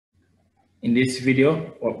In this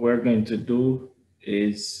video, what we're going to do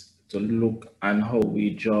is to look on how we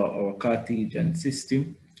draw our Cartesian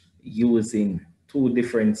system using two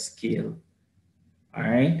different scales. All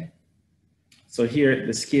right. So here,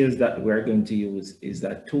 the scales that we're going to use is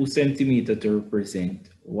that 2 centimeter to represent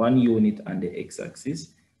 1 unit on the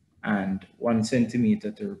x-axis and 1 centimeter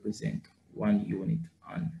to represent 1 unit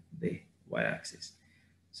on the y-axis.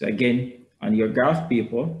 So again, on your graph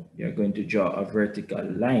paper, you're going to draw a vertical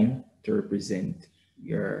line to represent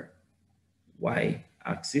your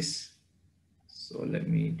y-axis. So let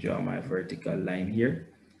me draw my vertical line here.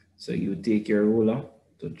 So you take your ruler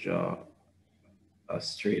to draw a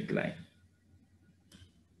straight line.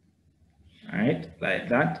 All right, like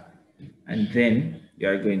that. And then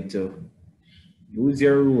you're going to use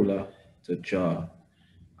your ruler to draw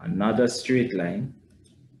another straight line,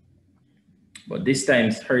 but this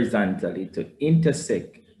time horizontally to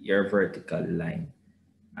intersect your vertical line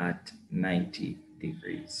at 90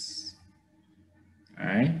 degrees. All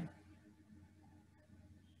right.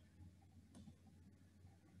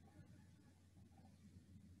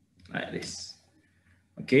 Like this.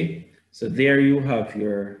 Okay. So there you have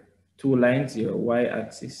your two lines, your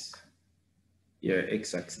y-axis, your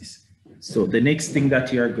x-axis. So the next thing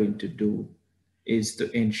that you are going to do is to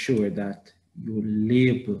ensure that you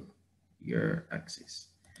label your axis.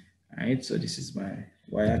 All right. So this is my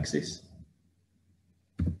y-axis.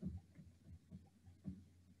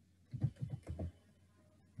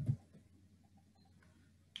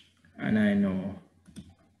 And I know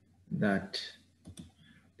that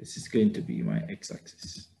this is going to be my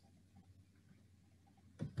x-axis.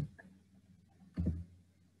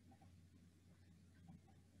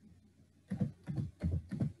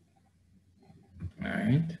 All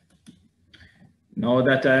right. Now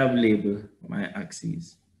that I have labeled my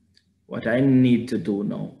axes, what I need to do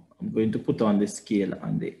now, I'm going to put on the scale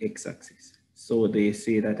on the x-axis. So they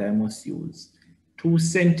say that I must use 2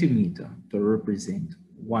 centimeter to represent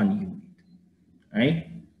 1 unit, right?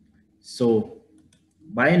 So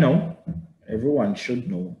by now, everyone should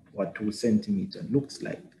know what 2 centimeter looks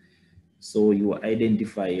like. So you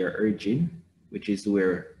identify your origin, which is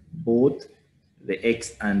where both the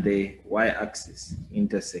x and the y-axis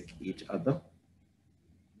intersect each other.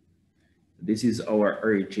 This is our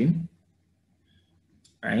origin,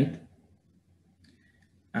 right?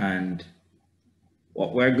 And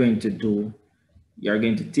what we're going to do, you're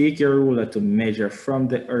going to take your ruler to measure from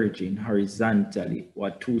the origin horizontally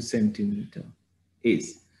what 2 centimeter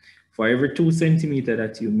is. For every 2 centimeter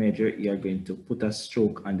that you measure, you're going to put a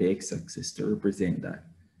stroke on the x-axis to represent that.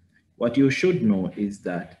 What you should know is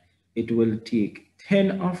that it will take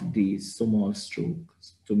 10 of these small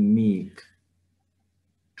strokes to make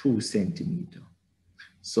 2 centimeter.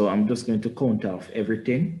 So I'm just going to count off every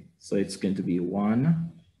 10. So it's going to be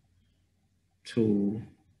 1, 2,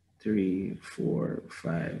 3, 4,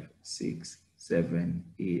 5, 6, 7,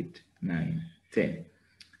 8, 9, 10.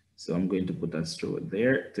 So I'm going to put a stroke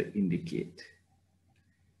there to indicate.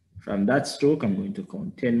 From that stroke, I'm going to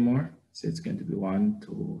count 10 more. So it's going to be 1,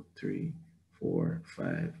 2, 3, 4,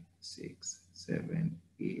 5, 6, 7,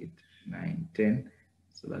 8, 9, 10.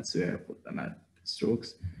 So that's where I put another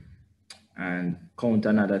strokes. And count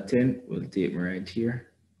another 10 will take me right here.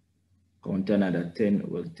 Count another 10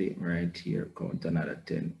 will take me right here. Count another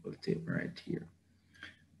 10 will take me right here.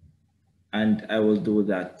 And I will do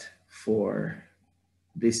that for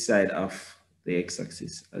this side of the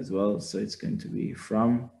x-axis as well. So it's going to be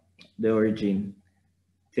from the origin,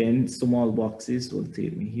 10 small boxes will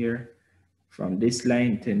take me here. From this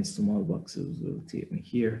line, 10 small boxes will take me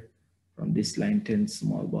here. From this line, 10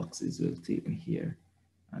 small boxes will take me here.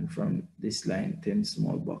 And from this line, 10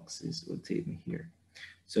 small boxes will take me here.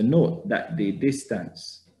 So note that the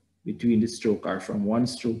distance between the stroke are from one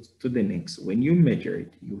stroke to the next. When you measure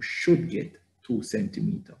it, you should get 2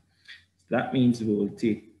 centimeter. That means we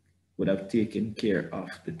would have taken care of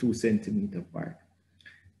the 2 centimeter part.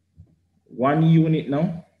 1 unit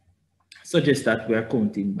now suggests that we are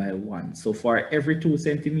counting by 1. So for every 2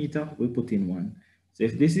 centimeter, we put in 1. So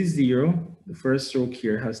if this is 0, the first stroke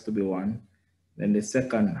here has to be 1. Then the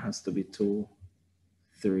second has to be 2,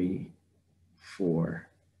 3, 4,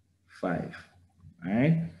 5. All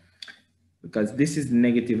right. Because this is the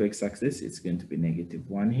negative x-axis, it's going to be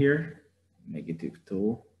 -1 here,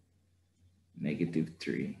 -2,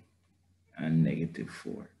 -3, and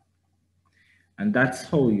 -4. And that's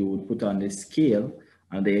how you would put on the scale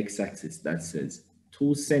on the x-axis that says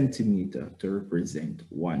 2 centimeter to represent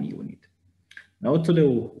 1 unit. Now to the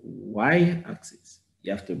y-axis,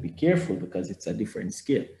 you have to be careful because it's a different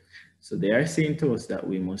scale. So they are saying to us that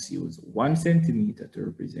we must use 1 centimeter to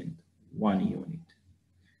represent 1 unit.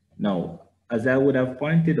 Now, as I would have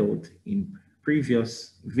pointed out in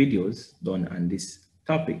previous videos done on this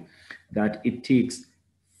topic, that it takes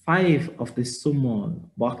 5 of the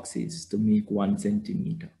small boxes to make 1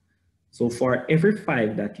 centimeter. So for every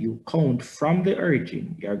 5 that you count from the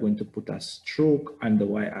origin, you are going to put a stroke on the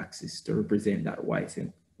y-axis to represent that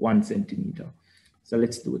 1 centimeter. So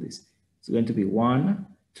let's do this. It's going to be 1,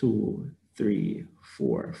 2, 3,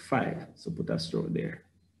 4, 5. So put a stroke there.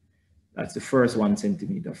 That's the first 1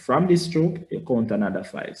 centimeter. From this stroke, you count another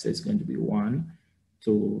 5. So it's going to be 1,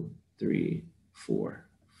 2, 3, 4,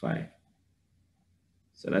 5.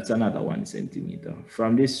 So that's another 1 centimeter.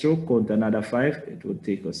 From this stroke, count another 5. It will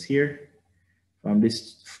take us here. From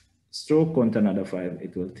this stroke, count another 5.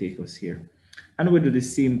 It will take us here. And we'll do the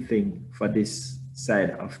same thing for this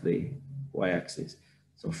side of the y-axis.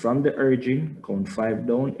 So from the origin, count 5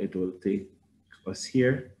 down. It will take us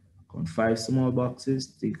here. Count 5 small boxes,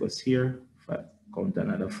 take us here, count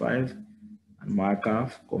another 5, and mark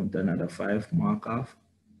off, count another 5, mark off,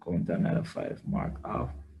 count another 5, mark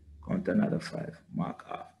off, count another 5, mark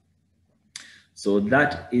off. So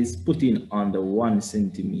that is putting on the 1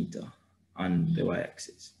 centimeter on the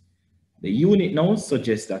y-axis. The unit now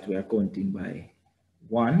suggests that we are counting by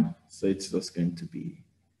 1, so it's just going to be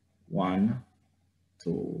 1,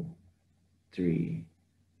 2, 3,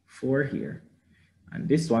 4 here. And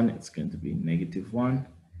this one, it's going to be -1,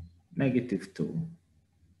 -2,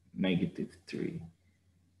 -3,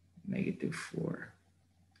 -4,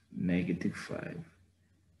 -5,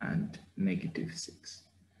 and -6.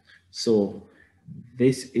 So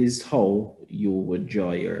this is how you would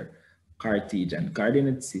draw your Cartesian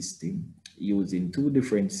coordinate system using 2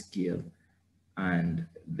 different scales and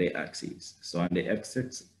the axes. So on the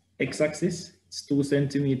x-axis, it's 2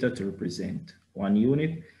 centimeters to represent 1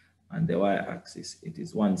 unit. On the y-axis, it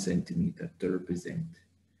is 1 centimeter to represent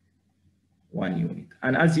 1 unit.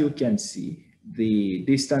 And as you can see, the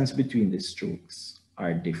distance between the strokes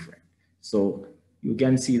are different. So you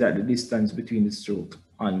can see that the distance between the stroke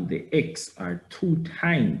on the x are 2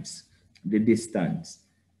 times the distance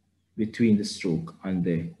between the stroke on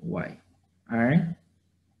the y. All right.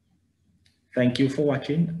 Thank you for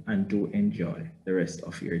watching and do enjoy the rest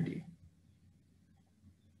of your day.